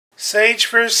Sage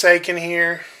Forsaken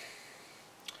here,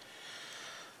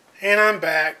 and I'm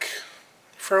back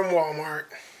from Walmart.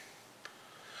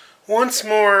 Once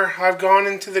more, I've gone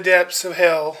into the depths of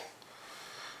hell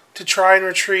to try and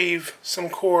retrieve some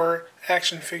core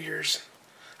action figures.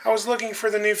 I was looking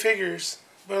for the new figures,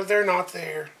 but they're not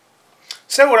there.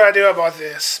 So what do? I bought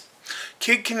this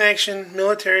Kid Connection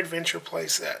Military Adventure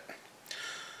Playset.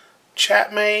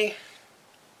 Chap, I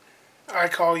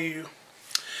call you.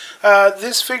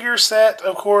 This figure set,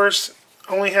 of course,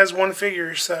 only has one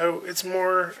figure, so it's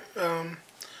more,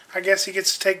 I guess he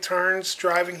gets to take turns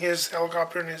driving his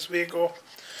helicopter in his vehicle.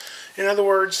 In other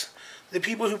words, the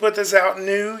people who put this out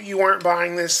knew you weren't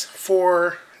buying this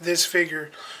for this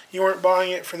figure. You weren't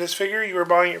buying it for this figure, you were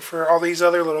buying it for all these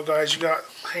other little guys you got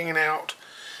hanging out.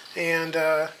 And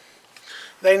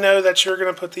they know that you're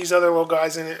going to put these other little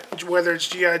guys in it, whether it's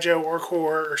GI Joe or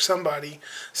Core or somebody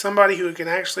who can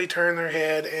actually turn their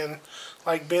head and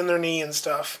like bend their knee and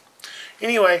stuff.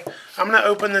 Anyway, I'm going to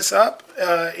open this up.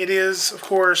 It is, of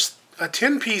course, a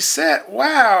 10-piece set.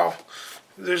 Wow!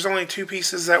 There's only 2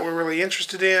 pieces that we're really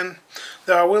interested in,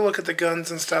 though I will look at the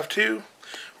guns and stuff too.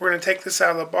 We're going to take this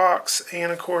out of the box,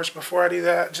 and of course, before I do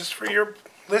that, just for your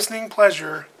listening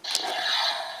pleasure,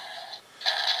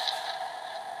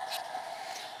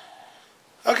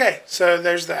 okay, so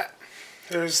there's that.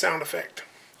 There's a sound effect.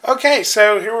 Okay,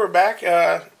 so here we're back.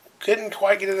 Couldn't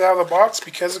quite get it out of the box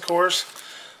because, of course,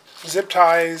 zip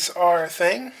ties are a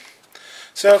thing.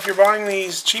 So if you're buying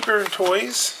these cheaper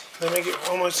toys, they make it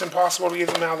almost impossible to get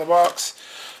them out of the box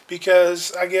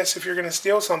because I guess if you're going to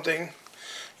steal something,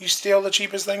 you steal the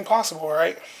cheapest thing possible,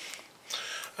 right?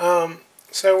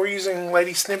 So we're using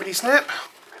Lady Snippety Snap.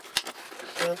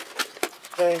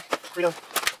 Okay, freedom.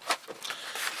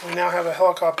 We now have a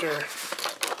helicopter.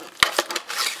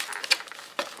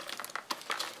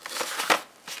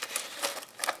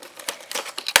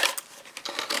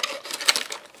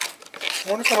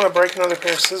 I wonder if I'm going to break another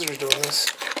pair of scissors doing this.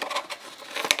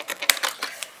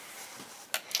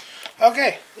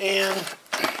 Okay, and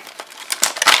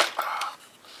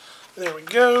there we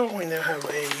go. We now have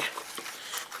a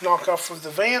knockoff of the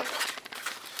Vamp.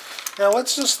 Now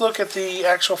let's just look at the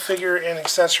actual figure and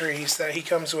accessories that he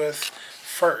comes with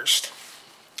first.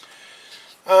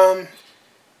 I've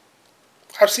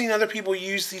seen other people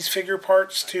use these figure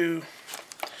parts to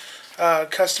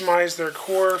customize their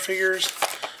core figures,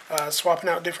 swapping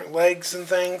out different legs and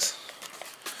things.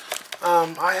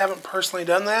 I haven't personally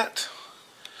done that,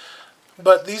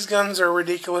 but these guns are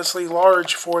ridiculously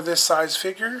large for this size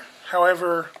figure.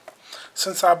 However,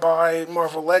 since I buy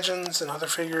Marvel Legends and other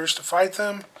figures to fight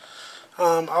them,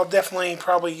 I'll definitely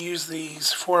probably use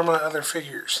these for my other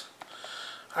figures.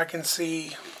 I can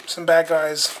see some bad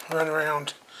guys run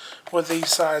around with these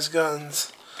size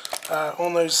guns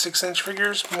on those 6-inch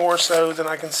figures, more so than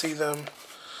I can see them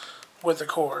with the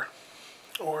Core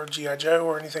or GI Joe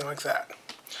or anything like that.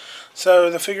 So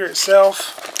the figure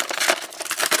itself,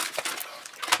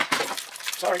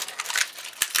 sorry,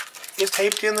 is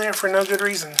taped in there for no good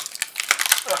reason.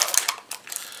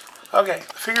 Okay,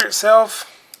 the figure itself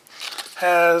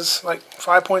has like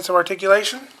 5 points of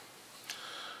articulation.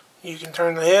 You can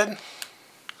turn the head.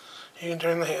 You can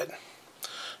turn the head.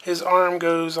 His arm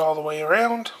goes all the way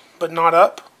around, but not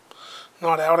up,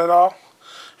 not out at all.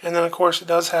 And then, of course, it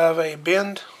does have a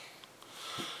bend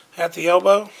at the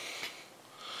elbow.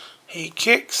 He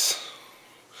kicks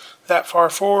that far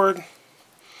forward.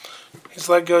 His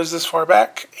leg goes this far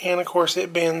back, and of course,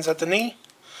 it bends at the knee.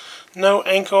 No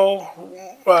ankle,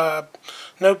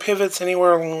 no pivots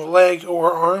anywhere along the leg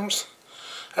or arms,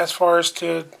 as far as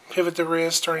to pivot the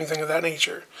wrist or anything of that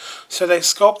nature. So they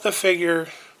sculpt the figure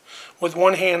with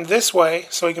one hand this way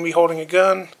so he can be holding a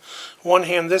gun, one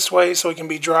hand this way so he can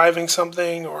be driving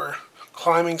something or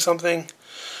climbing something,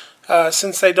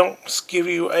 since they don't give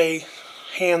you a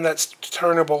hand that's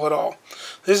turnable at all.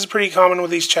 This is pretty common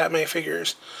with these Chap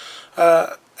figures.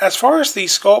 As far as the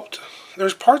sculpt,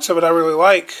 there's parts of it I really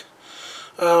like,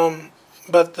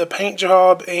 but the paint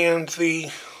job and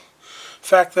the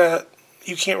fact that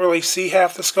you can't really see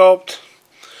half the sculpt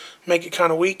make it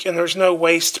kind of weak, and there's no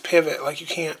waist pivot, like you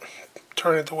can't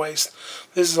turn it to waist.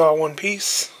 This is all one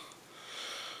piece,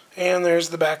 and there's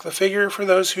the back of the figure for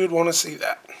those who would want to see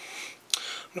that.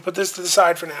 I'm going to put this to the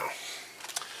side for now.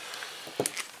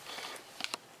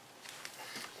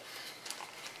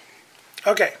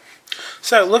 Okay,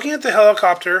 so looking at the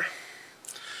helicopter,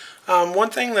 one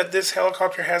thing that this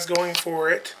helicopter has going for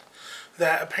it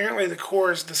that apparently the Core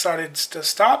has decided to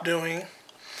stop doing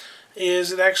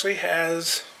is it actually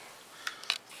has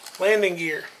landing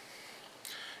gear.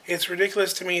 It's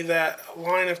ridiculous to me that a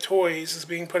line of toys is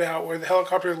being put out where the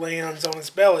helicopter lands on its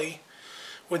belly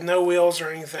with no wheels or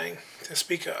anything to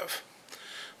speak of.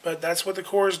 But that's what the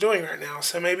Corps is doing right now.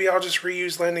 So maybe I'll just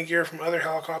reuse landing gear from other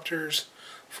helicopters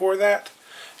for that.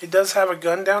 It does have a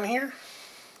gun down here.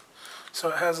 So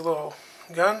it has a little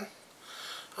gun.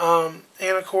 And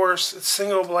of course, it's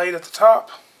single blade at the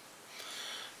top.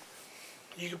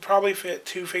 You could probably fit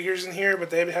 2 figures in here, but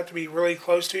they would have to be really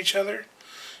close to each other.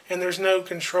 And there's no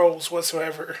controls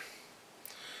whatsoever.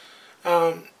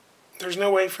 There's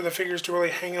no way for the figures to really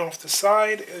hang off the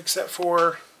side, except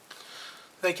for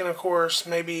they can, of course,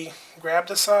 maybe grab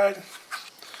the side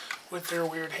with their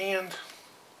weird hand.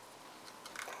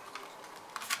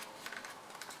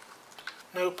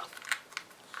 Nope.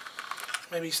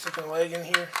 Maybe stick a leg in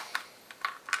here.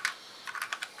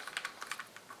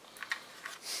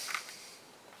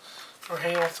 Or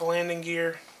hang off the landing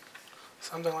gear.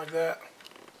 Something like that.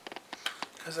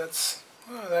 Because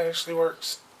that actually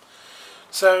works.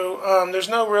 So there's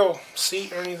no real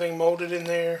seat or anything molded in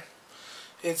there.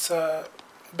 It's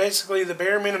basically the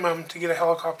bare minimum to get a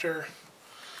helicopter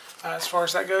as far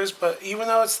as that goes. But even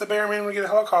though it's the bare minimum to get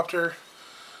a helicopter,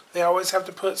 they always have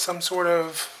to put some sort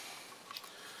of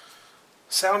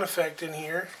sound effect in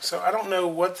here. So I don't know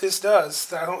what this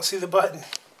does. I don't see the button.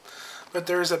 But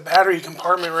there's a battery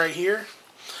compartment right here.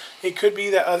 It could be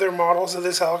that other models of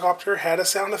this helicopter had a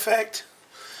sound effect,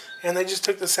 and they just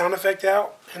took the sound effect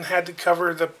out and had to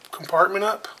cover the compartment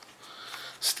up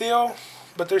still,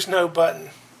 but there's no button.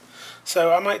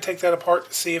 So I might take that apart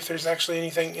to see if there's actually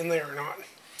anything in there or not.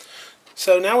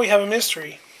 So now we have a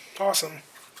mystery. Awesome.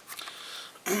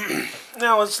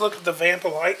 Now let's look at the Vamp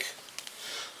alike.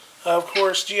 Of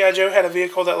course, GI Joe had a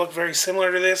vehicle that looked very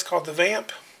similar to this called the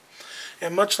Vamp.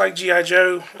 And much like GI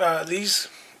Joe, these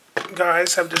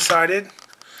guys have decided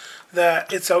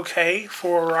that it's okay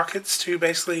for rockets to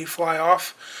basically fly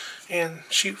off and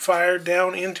shoot fire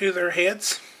down into their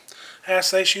heads as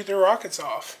they shoot their rockets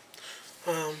off.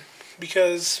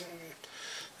 Because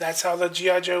that's how the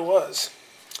GI Joe was.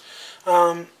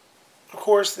 Of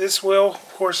course, this will,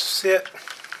 of course, sit,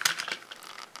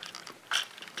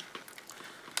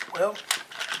 well,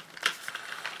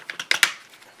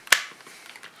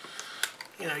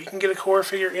 you know, you can get a core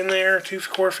figure in there, 2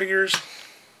 core figures,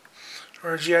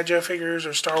 or GI Joe figures,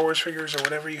 or Star Wars figures, or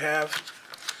whatever you have.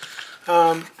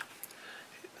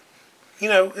 You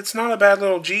know, it's not a bad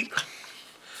little Jeep,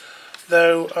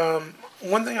 though.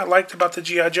 One thing I liked about the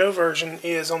GI Joe version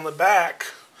is on the back,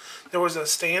 there was a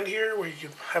stand here where you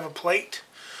could have a plate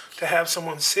to have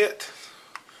someone sit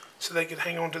so they could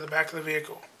hang on to the back of the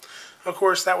vehicle. Of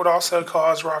course, that would also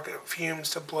cause rocket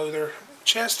fumes to blow their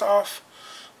chest off,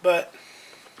 but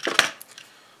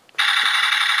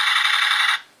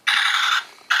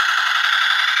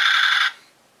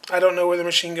I don't know where the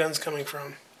machine gun's coming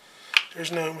from.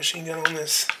 There's no machine gun on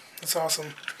this. That's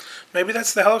awesome. Maybe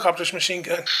that's the helicopter's machine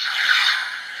gun.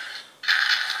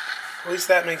 At least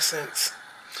that makes sense.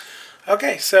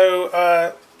 Okay,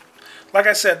 so like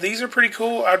I said, these are pretty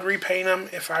cool. I'd repaint them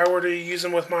if I were to use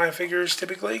them with my figures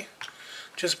typically,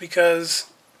 just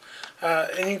because,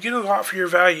 and you get a lot for your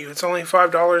value. It's only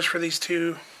 $5 for these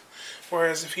 2,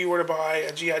 whereas if you were to buy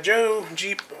a GI Joe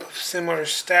Jeep of similar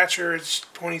stature, it's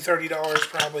 $20, $30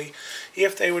 probably,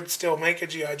 if they would still make a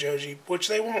GI Joe Jeep, which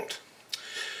they won't.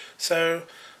 So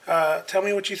tell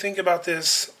me what you think about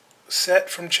this set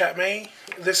from Chap.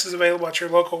 This is available at your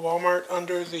local Walmart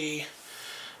under the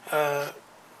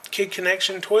Kid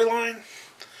Connection toy line.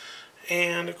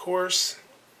 And of course,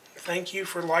 thank you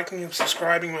for liking and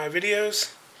subscribing my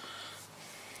videos.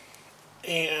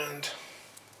 And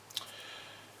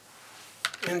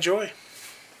enjoy.